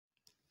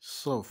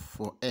Solve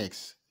for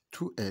x.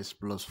 2x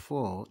plus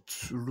 4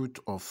 root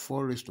of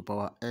 4 raised to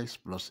power x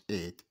plus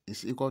 8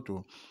 is equal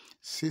to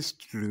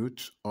 6th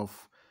root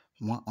of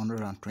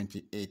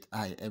 128.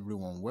 Hi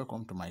everyone,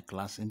 welcome to my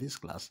class. In this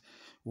class,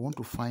 we want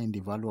to find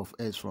the value of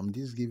x from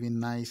this given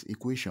nice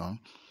equation.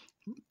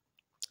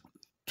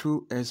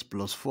 2x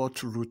plus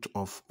 4th root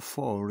of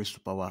 4 raised to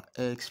power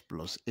x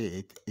plus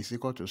 8 is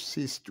equal to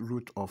 6th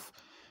root of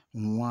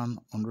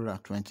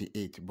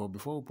 128. But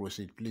before we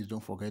proceed, please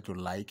don't forget to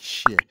like,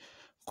 share,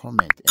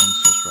 comment, and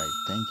subscribe.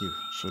 Thank you.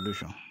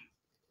 Solution.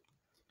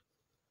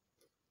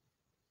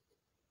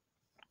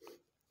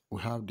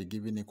 We have the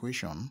given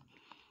equation.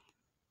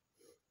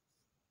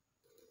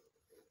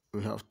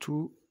 We have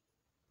 2s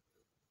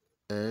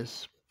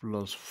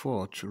plus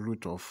 4th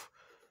root of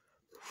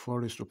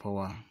 4 raised to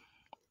power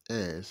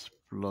s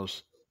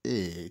plus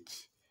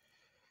 8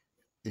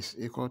 is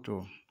equal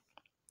to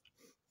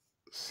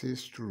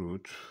 6th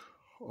root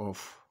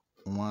of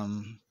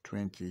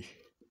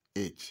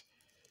 128.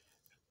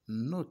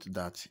 Note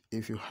that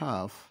if you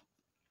have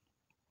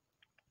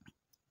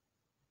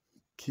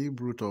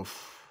cube root of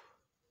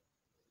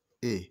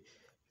a,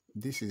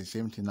 this is the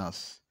same thing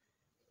as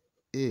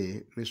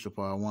a raised to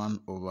power 1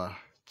 over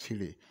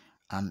 3.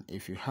 And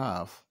if you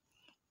have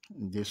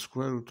the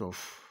square root of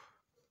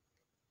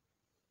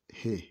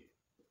a,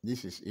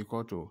 this is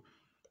equal to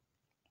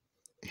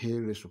a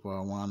raised to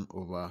power 1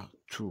 over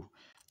 2.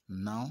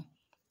 Now,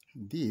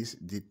 this,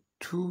 the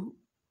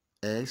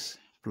 2x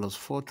plus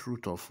 4th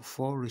root of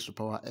 4 raised to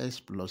power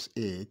s plus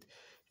 8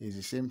 is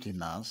the same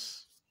thing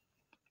as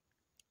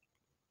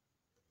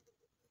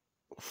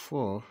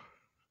 4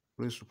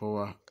 raised to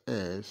power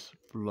s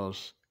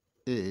plus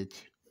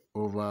 8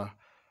 over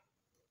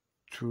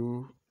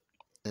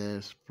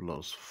 2s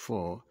plus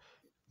 4.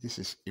 This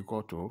is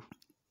equal to,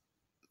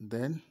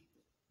 then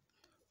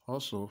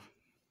also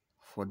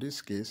for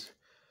this case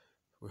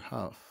we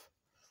have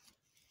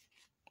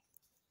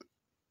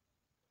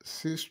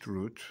 6th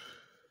root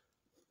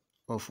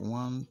of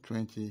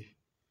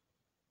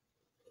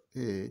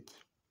 128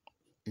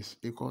 is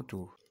equal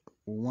to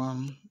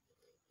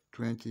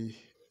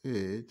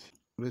 128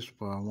 raised to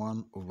power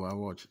 1 over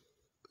what?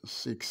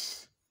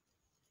 6.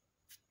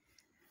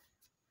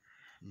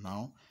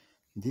 Now,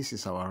 this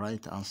is our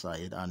right hand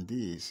side and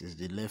this is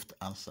the left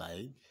hand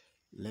side.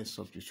 Let's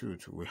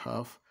substitute. We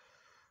have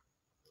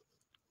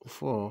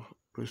 4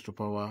 raised to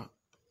power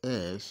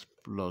s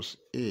plus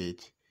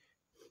 8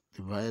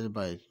 divided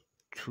by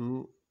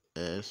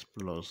 2s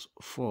plus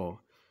 4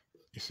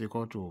 is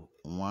equal to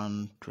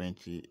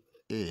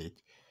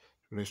 128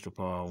 raised to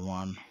power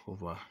 1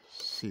 over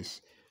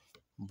 6.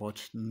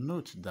 But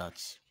note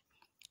that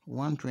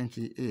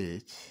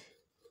 128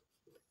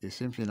 is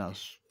same thing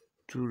as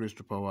 2 raised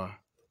to power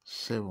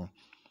 7.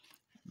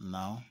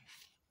 Now,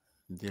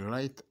 the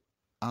right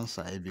hand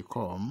side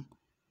become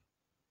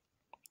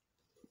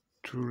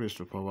 2 raised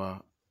to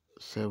power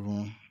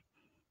 7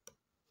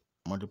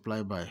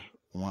 multiplied by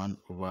 1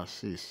 over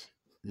 6.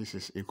 This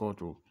is equal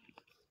to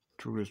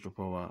 2 raised to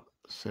power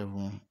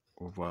 7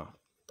 over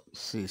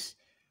 6.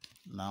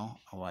 Now,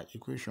 our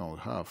equation will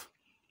have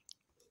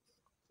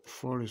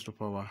 4 raised to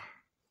power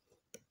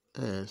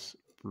s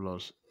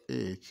plus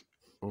 8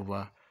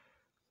 over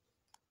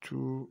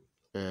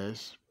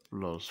 2s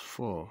plus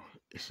 4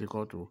 is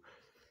equal to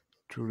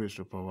 2 raised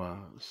to power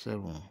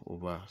 7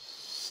 over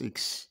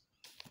 6.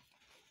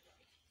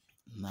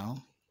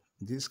 Now,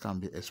 this can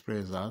be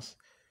expressed as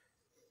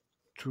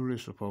 2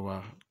 raised to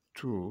power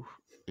 2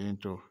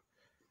 into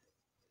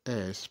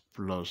s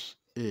plus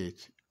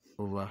 8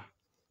 over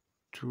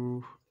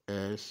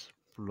 2s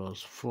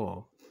plus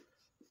 4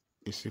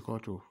 is equal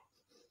to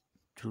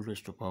 2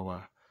 raised to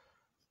power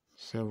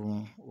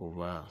 7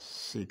 over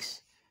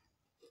 6.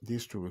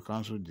 These two, we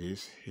cancel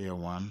this. Here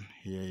 1,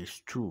 here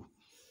is 2.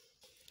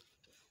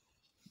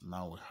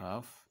 Now we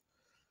have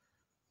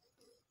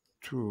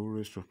 2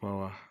 raised to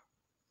power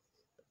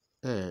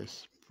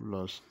s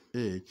plus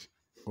 8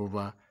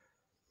 over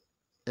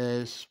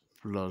s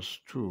plus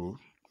 2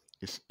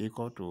 is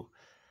equal to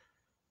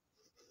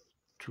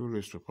 2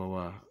 raised to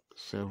power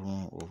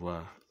 7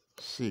 over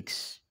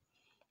 6.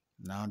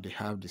 Now they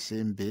have the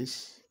same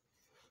base.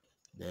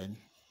 Then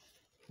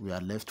we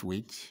are left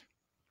with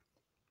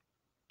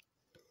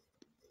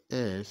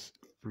s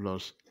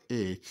plus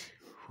 8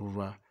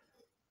 over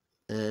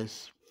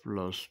s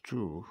plus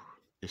 2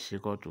 is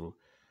equal to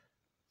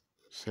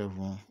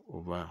 7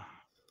 over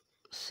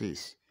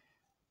 6.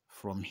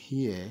 From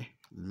here,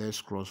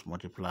 let's cross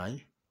multiply.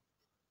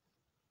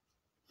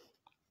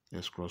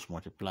 Let's cross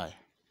multiply.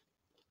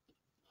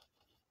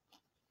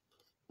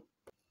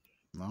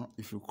 Now,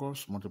 if you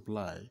cross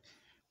multiply,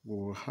 we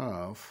will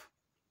have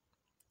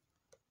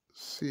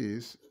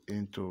 6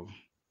 into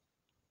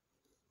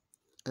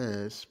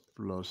s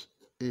plus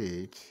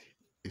 8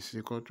 is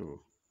equal to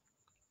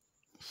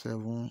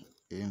 7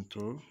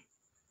 into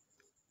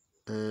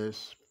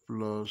s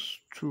plus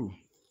 2.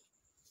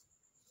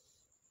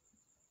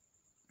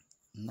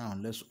 Now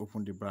let's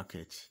open the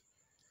bracket.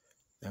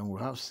 Then we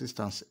have 6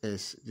 times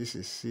s. This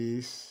is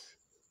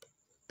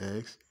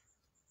 6x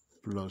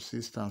plus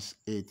 6 times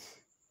 8,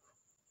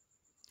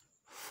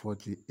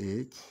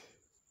 48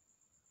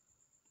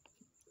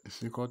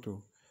 is equal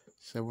to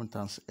 7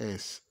 times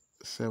s,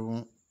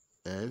 7s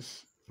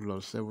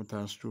plus 7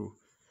 times 2,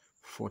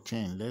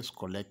 14. Let's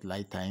collect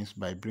like times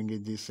by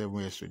bringing this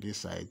 7s to this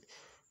side.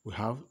 We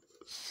have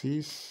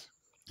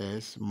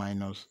 6s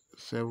minus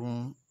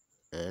 7s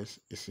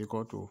is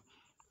equal to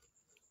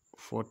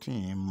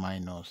 14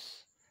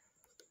 minus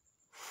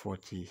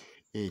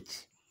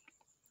 48.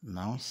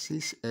 Now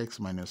 6x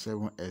minus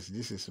 7s,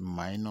 this is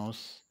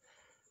minus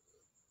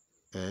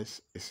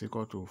s, is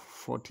equal to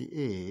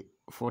 48.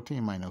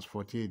 14 minus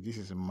 48, this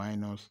is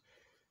minus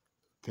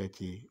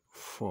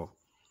 34.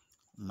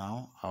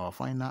 Now our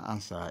final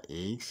answer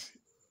is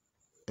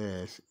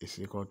s is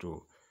equal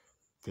to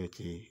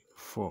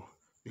 34,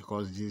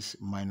 because this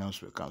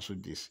minus will cancel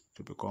this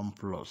to become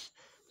plus.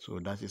 So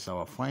that is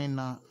our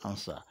final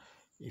answer.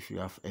 If you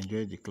have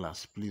enjoyed the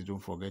class, please don't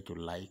forget to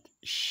like,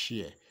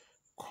 share,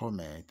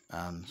 comment,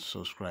 and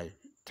subscribe.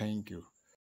 Thank you.